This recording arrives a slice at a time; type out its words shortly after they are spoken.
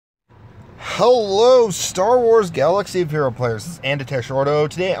Hello, Star Wars Galaxy of Hero players. This is Andatesh Ordo.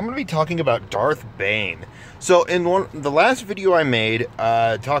 Today I'm going to be talking about Darth Bane. So in the last video I made,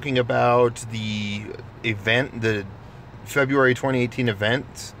 talking about the event, the February 2018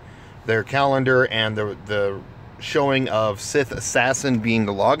 event, their calendar, and the showing of Sith Assassin being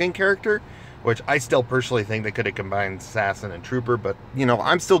the login character, which I still personally think they could have combined Assassin and Trooper, but, you know,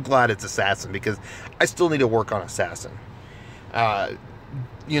 I'm still glad it's Assassin because I still need to work on Assassin.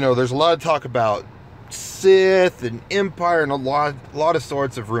 You know, there's a lot of talk about Sith and Empire and a lot of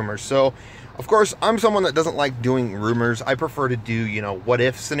sorts of rumors. So, of course, I'm someone that doesn't like doing rumors. I prefer to do, you know,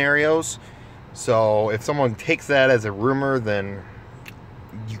 what-if scenarios. So, if someone takes that as a rumor, then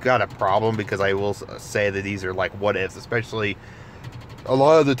you got a problem, because I will say that these are like what-ifs, especially a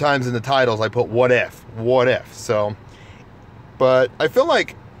lot of the times in the titles I put what-if. So, but I feel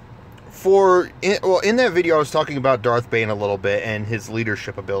like in that video I was talking about Darth Bane a little bit and his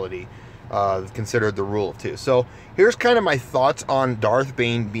leadership ability, considered the rule of two. So here's kind of my thoughts on Darth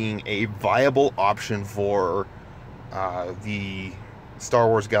Bane being a viable option for the Star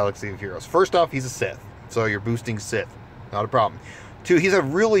Wars Galaxy of Heroes. First off, he's a Sith, so you're boosting Sith, not a problem. Two, he's a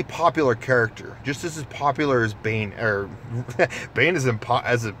really popular character, just as popular as Bane, or Bane is as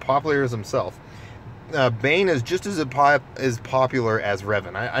popular as himself. Bane is just as popular as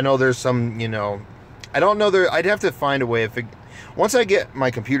Revan. I know there's some, you know, I don't know there. I'd have to find a way. Once I get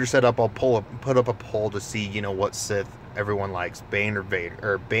my computer set up, I'll put up a poll to see, you know, what Sith everyone likes, Bane or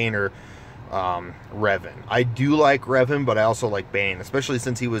Revan. I do like Revan, but I also like Bane, especially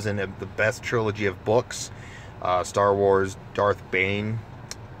since he was in the best trilogy of books, Star Wars, Darth Bane,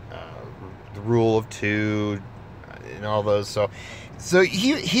 the Rule of Two, and all those. So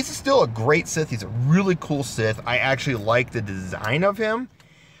he's still a great Sith. He's a really cool Sith. I actually like the design of him.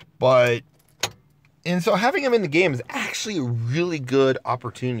 And so having him in the game is actually a really good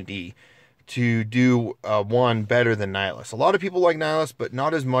opportunity to do one better than Nihilus. A lot of people like Nihilus, but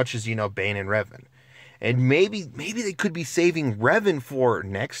not as much as, you know, Bane and Revan. And maybe they could be saving Revan for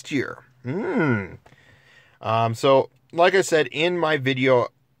next year. So like I said in my video,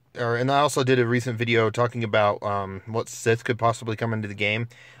 and I also did a recent video talking about what Sith could possibly come into the game.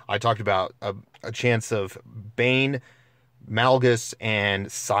 I talked about a chance of Bane, Malgus,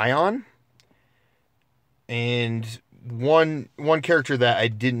 and Scion. And one character that I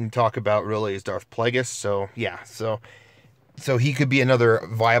didn't talk about really is Darth Plagueis. So yeah, so he could be another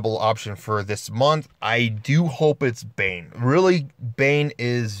viable option for this month. I do hope it's Bane. Really, Bane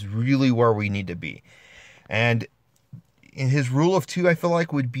is really where we need to be. And in his Rule of Two, I feel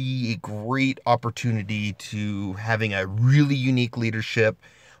like would be a great opportunity to having a really unique leadership,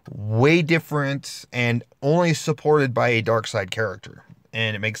 way different, and only supported by a dark side character.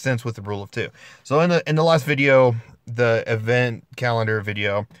 And it makes sense with the Rule of Two. So in the last video, the event calendar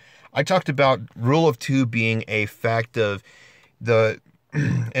video, I talked about Rule of Two being a fact of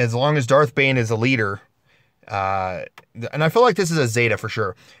as long as Darth Bane is a leader, and I feel like this is a Zeta for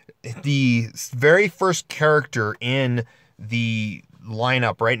sure. The very first character in the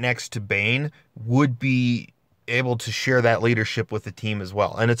lineup right next to Bane would be able to share that leadership with the team as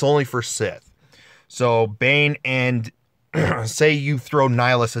well. And it's only for Sith. So Bane and say you throw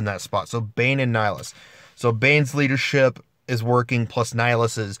Nihilus in that spot. So Bane and Nihilus. So Bane's leadership is working, plus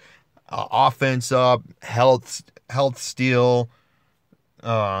Nihilus's offense up, health steal.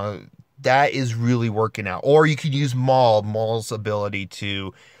 That is really working out. Or you could use Maul's ability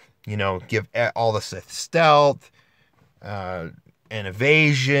to, you know, give all the Sith stealth, and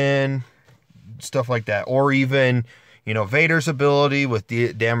evasion, stuff like that. Or even, you know, Vader's ability with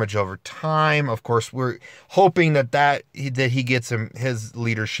damage over time. Of course, we're hoping that he gets his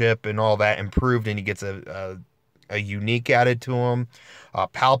leadership and all that improved, and he gets a unique added to him.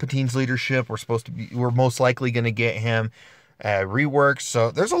 Palpatine's leadership, we're most likely going to get him reworked.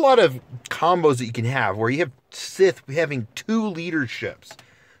 So there's a lot of combos that you can have where you have Sith having two leaderships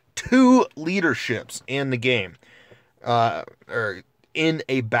in the game, or in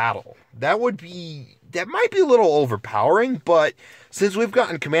a battle. That might be a little overpowering, but since we've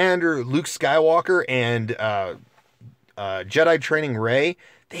gotten Commander Luke Skywalker and Jedi Training Rey,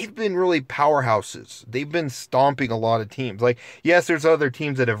 they've been really powerhouses. They've been stomping a lot of teams. Like, yes, there's other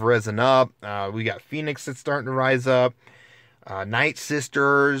teams that have risen up. We got Phoenix that's starting to rise up. Night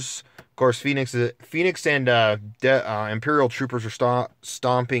Sisters. Of course, Phoenix and Imperial Troopers are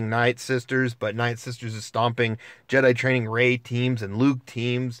stomping Night Sisters, but Night Sisters is stomping Jedi Training Rey teams and Luke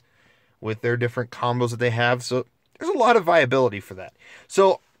teams with their different combos that they have. So there's a lot of viability for that.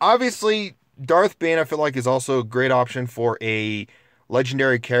 So obviously, Darth Bane, I feel like, is also a great option for a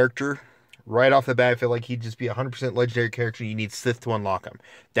legendary character Right off the bat, I feel like he'd just be a 100% legendary character. You need Sith to unlock him.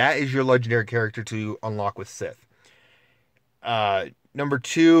 That is your legendary character to unlock with Sith. Number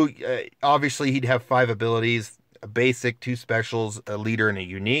two, obviously he'd have 5 abilities, a basic, 2 specials, a leader, and a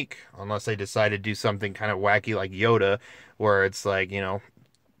unique, unless they decide to do something kind of wacky like Yoda, where it's like, you know,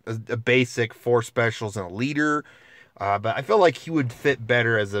 a basic, 4 specials, and a leader. But I feel like he would fit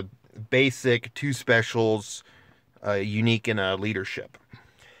better as a basic, 2 specials, unique, and a leadership.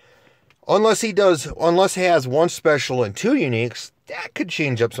 Unless he has 1 special and 2 uniques, that could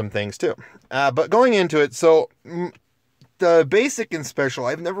change up some things too. But going into it, so the basic and special,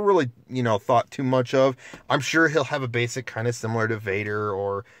 I've never really, thought too much of. I'm sure he'll have a basic kind of similar to Vader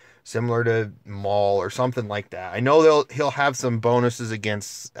or similar to Maul or something like that. I know he'll have some bonuses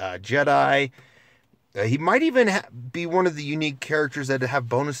against Jedi. He might even be one of the unique characters that have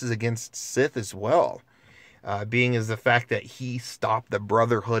bonuses against Sith as well. Being as the fact that he stopped the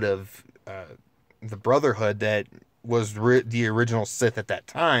Brotherhood that was the original Sith at that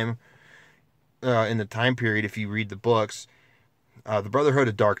time, in the time period, if you read the books, the Brotherhood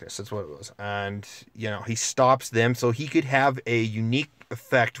of Darkness, that's what it was. And, he stops them, so he could have a unique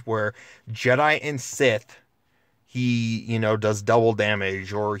effect where Jedi and Sith, he, does double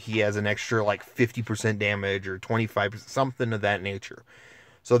damage, or he has an extra, 50% damage, or 25%, something of that nature.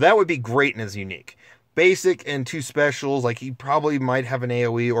 So that would be great in his unique. Basic and 2 specials, he probably might have an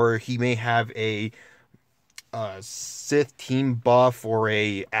AoE, or he may have a Sith team buff, or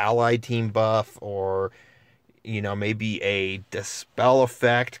a ally team buff, or maybe a dispel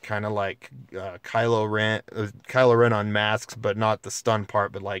effect, kind of like Kylo Ren on masks, but not the stun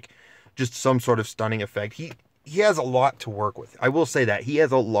part, but just some sort of stunning effect. He has a lot to work with. I will say that he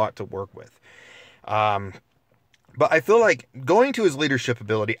has a lot to work with. But I feel like going to his leadership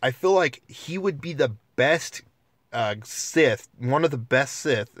ability, I feel like he would be the best Sith, one of the best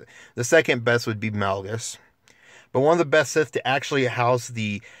Sith. The second best would be Malgus. But one of the best Sith to actually house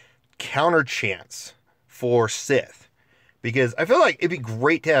the counter chance for Sith. Because I feel like it'd be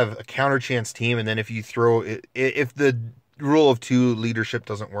great to have a counter chance team, and then if you throw it, if the rule of 2 leadership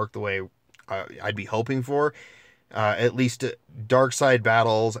doesn't work the way I'd be hoping for, at least dark side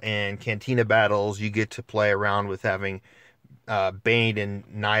battles and Cantina battles, you get to play around with having Bane and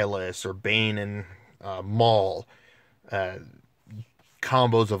Nihilus, or Bane and Maul,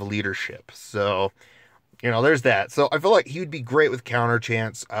 combos of leadership. So, there's that. So I feel like he would be great with counter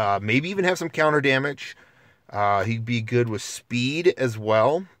chance, maybe even have some counter damage. He'd be good with speed as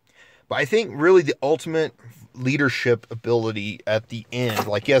well. But I think really the ultimate leadership ability at the end,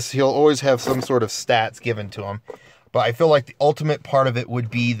 yes, he'll always have some sort of stats given to him, but I feel like the ultimate part of it would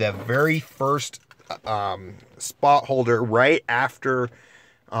be the very first spot holder right after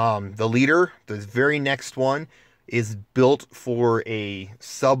the leader. The very next one is built for a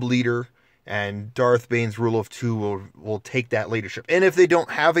sub leader, and Darth Bane's rule of 2 will take that leadership. And if they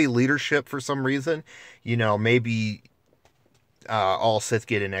don't have a leadership for some reason, maybe all Sith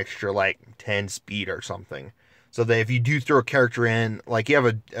get an extra 10 speed or something. So that if you do throw a character in, you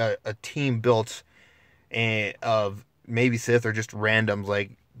have a team built of maybe Sith or just randoms,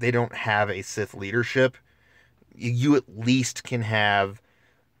 they don't have a Sith leadership, you at least can have,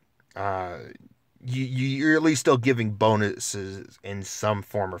 you're at least still giving bonuses in some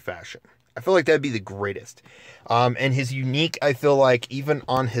form or fashion. I feel like that'd be the greatest. And his unique, I feel like even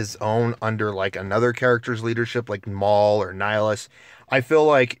on his own, under another character's leadership, like Maul or Nihilus, I feel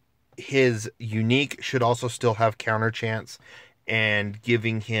like his unique should also still have counter chance, and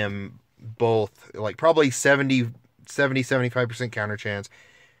giving him both probably 75% counter chance.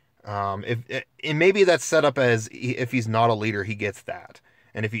 And maybe that's set up as if he's not a leader, he gets that.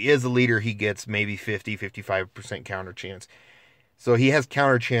 And if he is a leader, he gets maybe 55% counter chance. So he has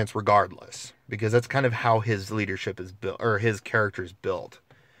counter chance regardless, because that's kind of how his leadership is built, or his character is built.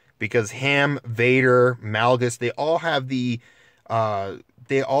 Because Ham, Vader, Malgus, they all have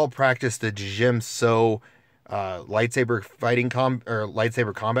they all practice the Jim So lightsaber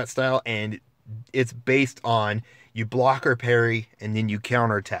lightsaber combat style, and it's based on you block or parry, and then you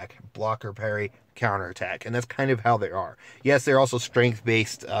counterattack. Block or parry, counterattack. And that's kind of how they are. Yes, they're also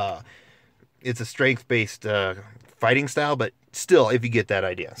strength-based. It's a strength-based fighting style, but still, if you get that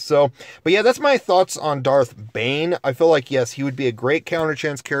idea. So, but yeah, that's my thoughts on Darth Bane. I feel like, yes, he would be a great counter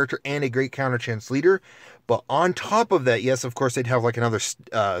chance character and a great counter chance leader. But on top of that, yes, of course, they'd have another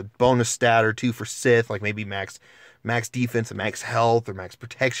bonus stat or 2 for Sith, maybe max defense and max health, or max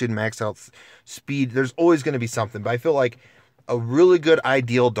protection, max health, speed. There's always going to be something. But I feel like a really good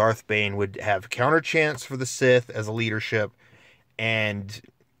ideal Darth Bane would have counter chance for the Sith as a leadership, and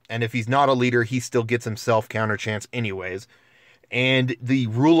if he's not a leader, he still gets himself counter chance anyways. And the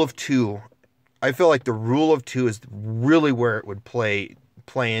rule of 2 I feel like the rule of 2 is really where it would play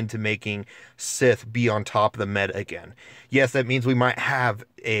into making Sith be on top of the meta again. Yes, that means we might have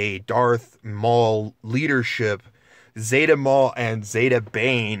a Darth Maul leadership, Zeta Maul and Zeta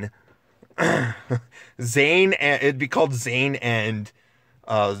Bane. Zane, and it'd be called Zane and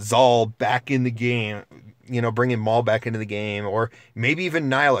Zal back in the game. You know, bringing Maul back into the game, or maybe even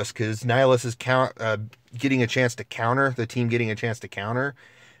Nihilus, because Nihilus is getting a chance to counter. The team getting a chance to counter,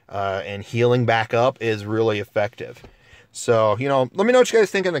 and healing back up is really effective. So, you know, let me know what you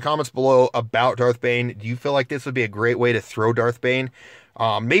guys think in the comments below about Darth Bane. Do you feel like this would be a great way to throw Darth Bane?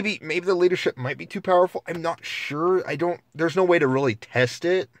 Maybe the leadership might be too powerful. I'm not sure. There's no way to really test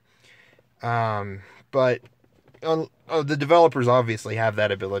it. But the developers obviously have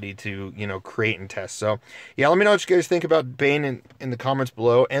that ability to, you know, create and test. So, yeah, let me know what you guys think about Bane in the comments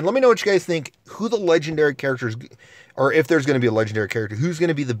below. And let me know what you guys think, who the legendary characters, or if there's going to be a legendary character, who's going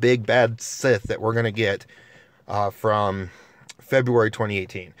to be the big bad Sith that we're going to get from February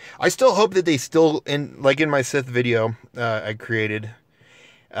 2018. I still hope that they still, in my Sith video I created,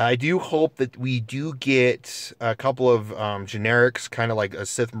 I do hope that we do get a couple of generics, kind of like a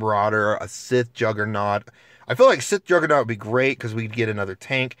Sith Marauder, a Sith Juggernaut. I feel like Sith Juggernaut would be great because we'd get another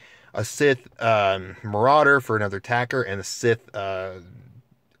tank, a Sith Marauder for another attacker, and a Sith, what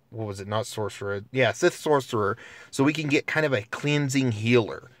was it, not Sorcerer? Yeah, Sith Sorcerer, so we can get kind of a cleansing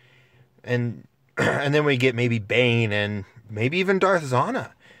healer. And then we get maybe Bane and maybe even Darth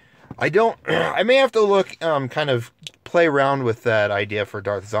Zana. I may have to look, kind of play around with that idea for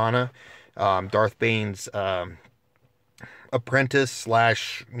Darth Zana, Darth Bane's apprentice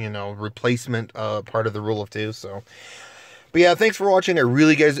 / you know, replacement part of the rule of 2. So, but yeah, thanks for watching. I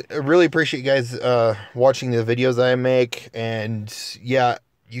really appreciate you guys watching the videos I make, and yeah,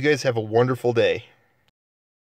 you guys have a wonderful day.